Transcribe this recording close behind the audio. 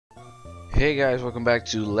Hey guys, welcome back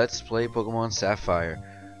to Let's Play Pokemon Sapphire.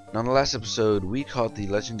 Now, on the last episode, we caught the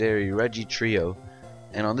legendary Reggie Trio,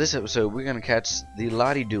 and on this episode, we're going to catch the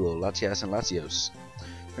Lati duo, Latias and Latios.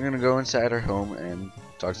 We're going to go inside our home and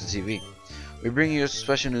talk to the TV. We bring you a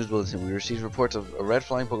special news bulletin. We received reports of a red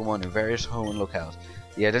flying Pokemon in various home locales.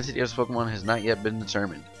 The identity of this Pokemon has not yet been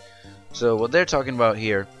determined. So, what they're talking about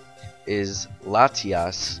here is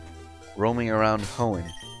Latias roaming around Hoenn,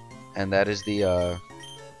 and that is the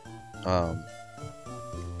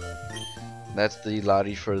that's the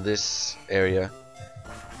Lati for this area.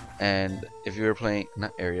 And if you were playing,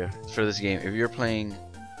 not area, for this game, if you're playing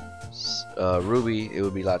Ruby, it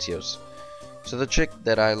would be Latios. So the trick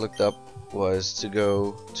that I looked up was to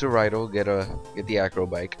go to Rydell, get the acro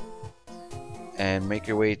bike, and make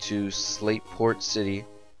your way to Slateport City,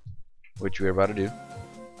 which we're about to do.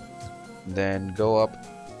 Then go up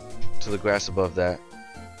to the grass above that,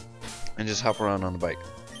 and just hop around on the bike.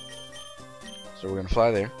 So we're gonna fly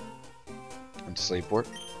there into Slateport,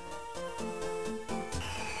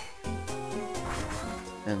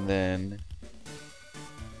 and then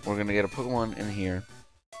we're gonna get a Pokemon in here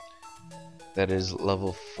that is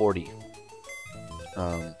level 40.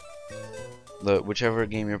 Whichever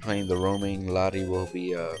game you're playing, the roaming Lati will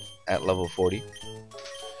be at level 40.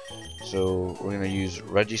 So we're gonna use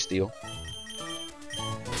Registeel,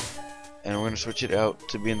 and we're gonna switch it out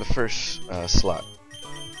to be in the first slot.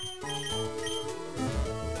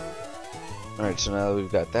 Alright, so now that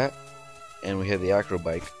we've got that, and we have the acro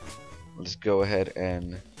bike, let's go ahead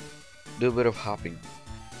and do a bit of hopping.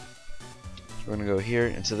 So we're going to go here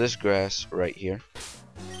into this grass right here.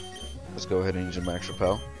 Let's go ahead and use a max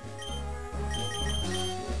repel.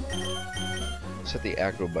 Set the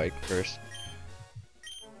acro bike first,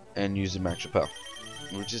 and use the max repel,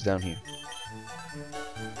 which is down here.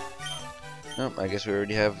 Nope, I guess we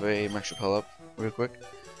already have a max repel up real quick.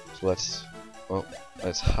 So let's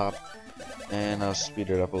hop. And I'll speed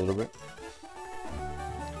it up a little bit.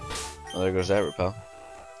 Well, there goes that repel.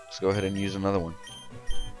 Let's go ahead and use another one.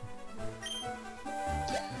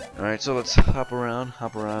 Alright, so let's hop around.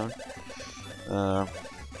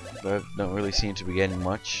 But don't really seem to be getting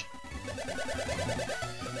much.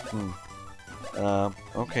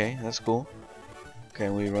 Okay, that's cool.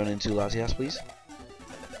 Can we run into Latias, please?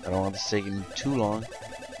 I don't want this taking too long.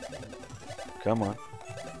 Come on.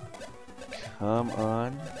 Come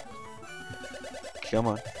on. Come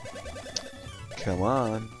on. Come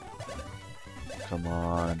on. Come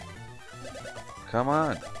on. Come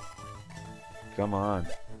on. Come on.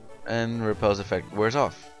 And repel's effect wears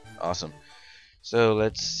off. Awesome. So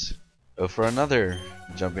let's go for another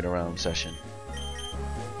jumping around session.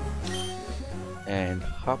 And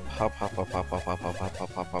hop.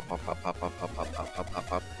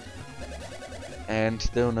 And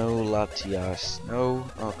still no Latias. No.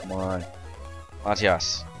 Oh, come on.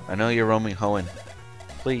 Latias, I know you're roaming Hoenn.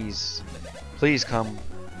 Please come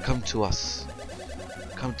to us.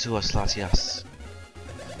 Come to us, Latias.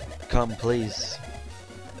 Come, please.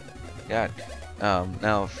 God.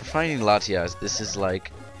 Now for finding Latias, this is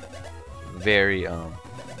like very or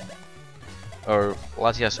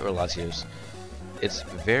Latias or Latios. It's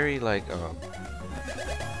very like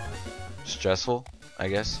stressful, I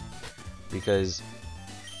guess, because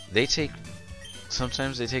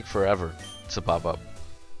sometimes they take forever to pop up.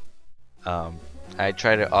 I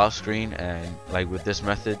tried it off screen and like with this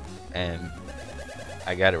method, and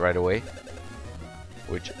I got it right away,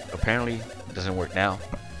 which apparently doesn't work now.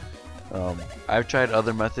 I've tried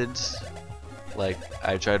other methods, like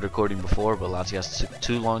I tried recording before, but Latias took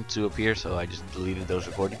too long to appear, so I just deleted those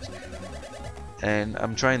recordings. And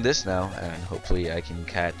I'm trying this now, and hopefully I can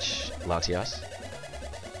catch Latias.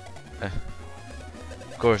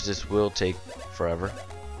 Of course, this will take forever.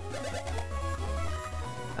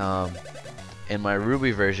 In my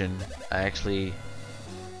Ruby version, I actually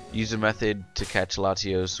use a method to catch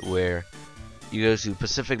Latios where you go to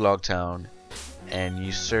Pacific Log Town and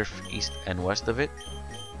you surf east and west of it.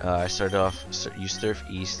 I started off, you surf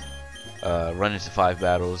east, run into 5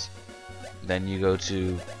 battles, then you go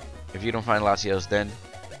to, if you don't find Latios, then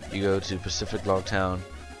you go to Pacific Log Town,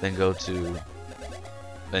 then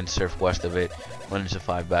surf west of it, run into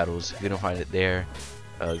 5 battles. If you don't find it there,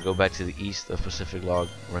 go back to the east of Pacific Log,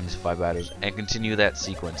 run into 5 battles, and continue that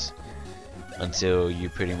sequence until you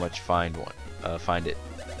pretty much find it.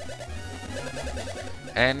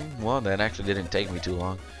 And well, that actually didn't take me too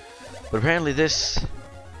long. But apparently this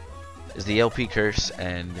is the LP curse,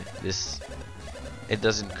 and it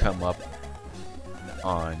doesn't come up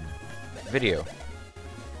on video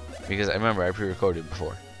because I remember I pre-recorded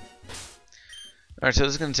before. Alright, so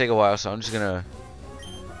this is gonna take a while, so I'm just gonna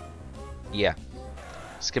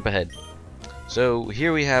skip ahead. So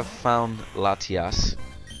here we have found Latias,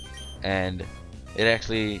 and it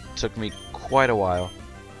actually took me quite a while.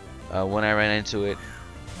 When I ran into it,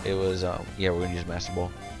 it was yeah, we're gonna use Master Ball.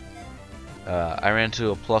 I ran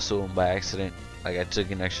into a Plusle by accident. Like I took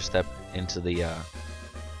an extra step into the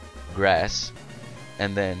grass,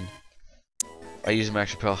 and then I used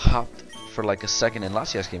Max Repel, hopped for like a second, and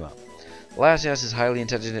Latias came out. Latias is highly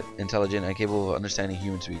intelligent and capable of understanding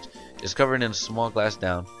human speech. It is covered in a small glass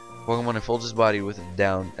down. Pokemon unfolds his body with it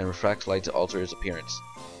down and refracts light to alter his appearance.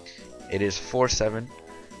 It is 4'7",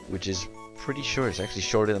 which is pretty short. It's actually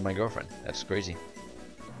shorter than my girlfriend. That's crazy.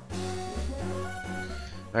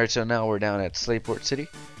 Alright, so now we're down at Slateport City,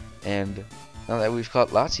 and now that we've caught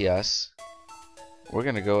Latias, we're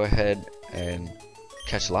gonna go ahead and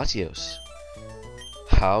catch Latios.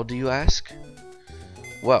 How, do you ask?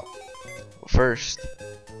 Well, first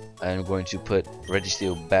I'm going to put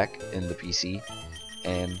Registeel back in the PC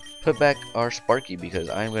and put back our Sparky, because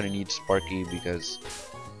I'm going to need Sparky, because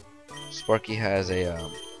Sparky has a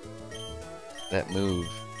that move,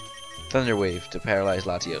 Thunder Wave, to paralyze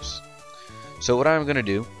Latios. So what I'm going to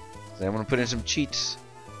do is I'm going to put in some cheats,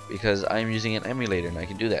 because I'm using an emulator and I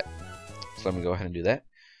can do that. So let me go ahead and do that.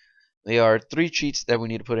 There are 3 cheats that we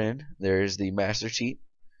need to put in. There's the Master Cheat,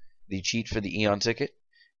 the cheat for the Eon ticket,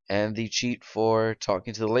 and the cheat for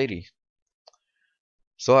talking to the lady.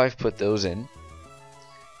 So I've put those in,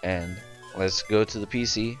 and let's go to the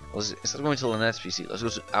PC. Instead of going to Lynette's PC, let's go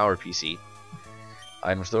to our PC,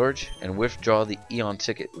 item storage, and withdraw the Eon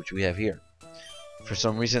ticket, which we have here. For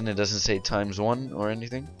some reason it doesn't say ×1 or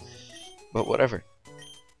anything, but whatever.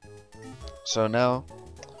 So now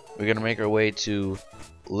we're gonna make our way to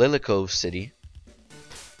Lilycove City.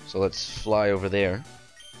 So let's fly over there.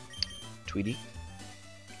 Tweety.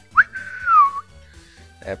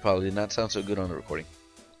 That probably did not sound so good on the recording.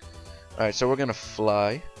 Alright, so we're gonna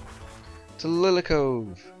fly to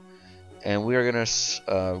Lilycove, and we are gonna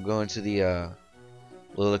go into the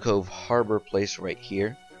Lilycove Harbor place right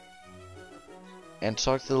here and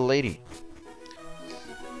talk to the lady.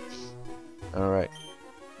 Alright,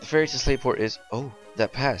 the ferry to Slateport is, oh,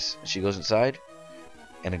 that pass. And she goes inside,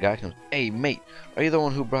 and a guy comes. Hey mate, are you the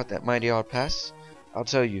one who brought that mighty odd pass? I'll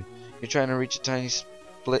tell you, you're trying to reach a tiny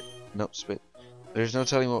split. No, spit. There's no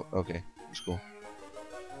telling what. Okay, it's cool.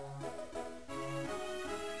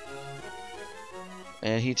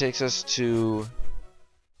 And he takes us to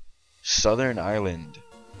Southern Island.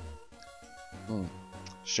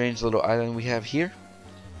 Strange little island we have here.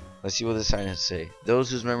 Let's see what the sign has to say. Those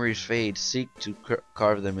whose memories fade seek to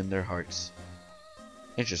carve them in their hearts.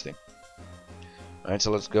 Interesting. Alright, so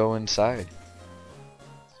let's go inside.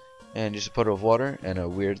 And just a puddle of water and a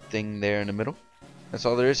weird thing there in the middle. That's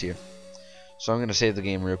all there is here. So I'm going to save the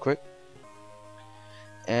game real quick.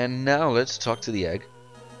 And now let's talk to the egg.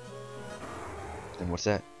 And what's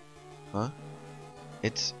that? Huh?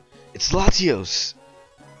 It's Latios!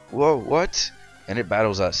 Whoa, what? And it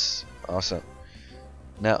battles us. Awesome.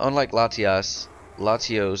 Now, unlike Latias,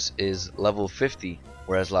 Latios is level 50,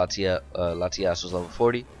 whereas Latias was level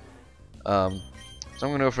 40. So I'm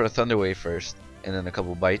going to go for a Thunder Wave first, and then a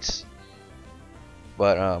couple bites.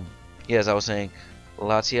 But, yeah, as I was saying,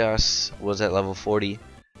 Latias was at level 40.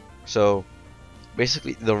 So,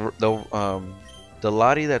 basically, the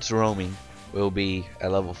Lati that's roaming will be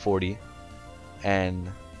at level 40.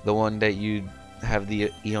 And the one that you have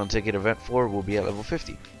the Eon ticket event for will be at level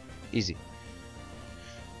 50. Easy.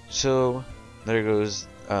 So there goes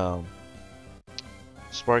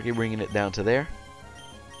Sparky bringing it down to there.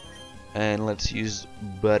 And let's use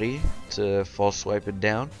Buddy to false swipe it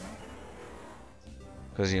down.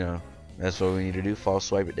 Because, you know, that's what we need to do, false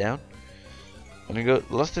swipe it down. And we go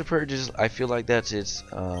Luster Purge is, I feel like that's its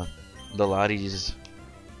the Lati's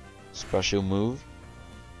special move.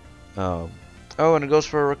 Oh, and it goes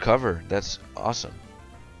for a recover. That's awesome.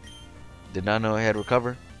 Did not know I had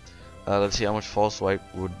recover. Let's see how much false swipe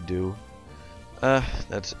would do.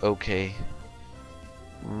 That's okay.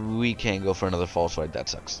 We can't go for another false swipe. That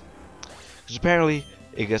sucks. Because apparently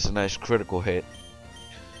it gets a nice critical hit.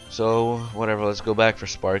 So whatever. Let's go back for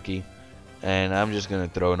Sparky, and I'm just gonna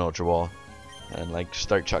throw an Ultra Ball and like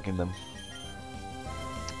start chucking them.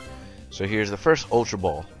 So here's the first Ultra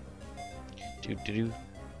Ball.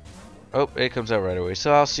 Oh, it comes out right away.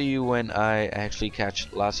 So I'll see you when I actually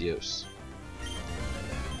catch Latios.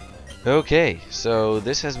 Okay, so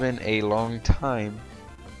this has been a long time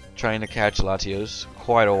trying to catch Latios.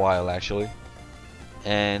 Quite a while, actually.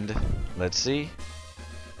 And let's see.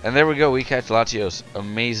 And there we go, we catch Latios.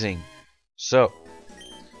 Amazing. So,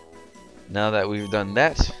 now that we've done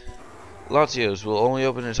that, Latios will only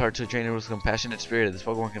open his heart to a trainer with compassionate spirit. This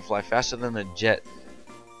Pokemon can fly faster than a jet.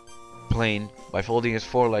 plane by folding its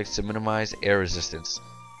forelegs to minimize air resistance.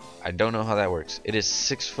 I don't know how that works. It is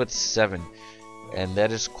 6'7", and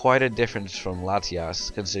that is quite a difference from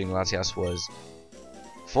Latias, considering Latias was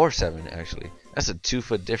 4'7" actually. That's a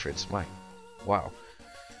 2-foot difference. Wow.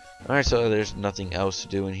 Alright, so there's nothing else to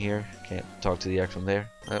do in here. Can't talk to the X from there.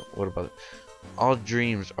 What about it? All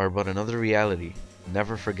dreams are but another reality.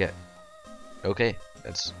 Never forget. Okay,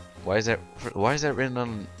 that's why is that written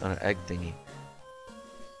on an egg thingy?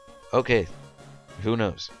 Okay, who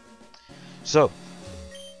knows? So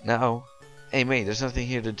now, hey mate, there's nothing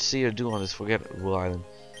here to see or do on this forgettable island.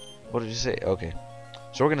 What did you say? Okay,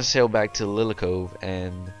 so we're gonna sail back to Lily Cove,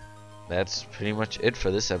 and that's pretty much it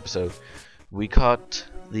for this episode. We caught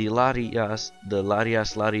the Latias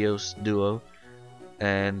Latios duo,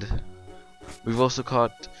 and we've also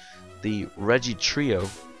caught the Reggie trio.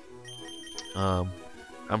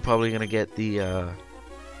 I'm probably gonna get the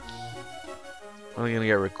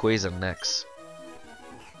Rayquaza next,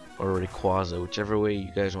 or Rayquaza, whichever way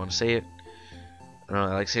you guys want to say it. I don't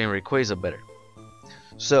know, I like saying Rayquaza better.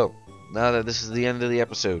 So now that this is the end of the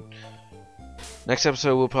episode, next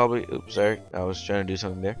episode we'll probably, oops, sorry, I was trying to do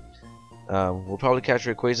something there. We'll probably catch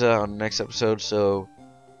Rayquaza on the next episode, so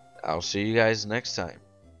I'll see you guys next time.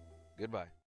 Goodbye.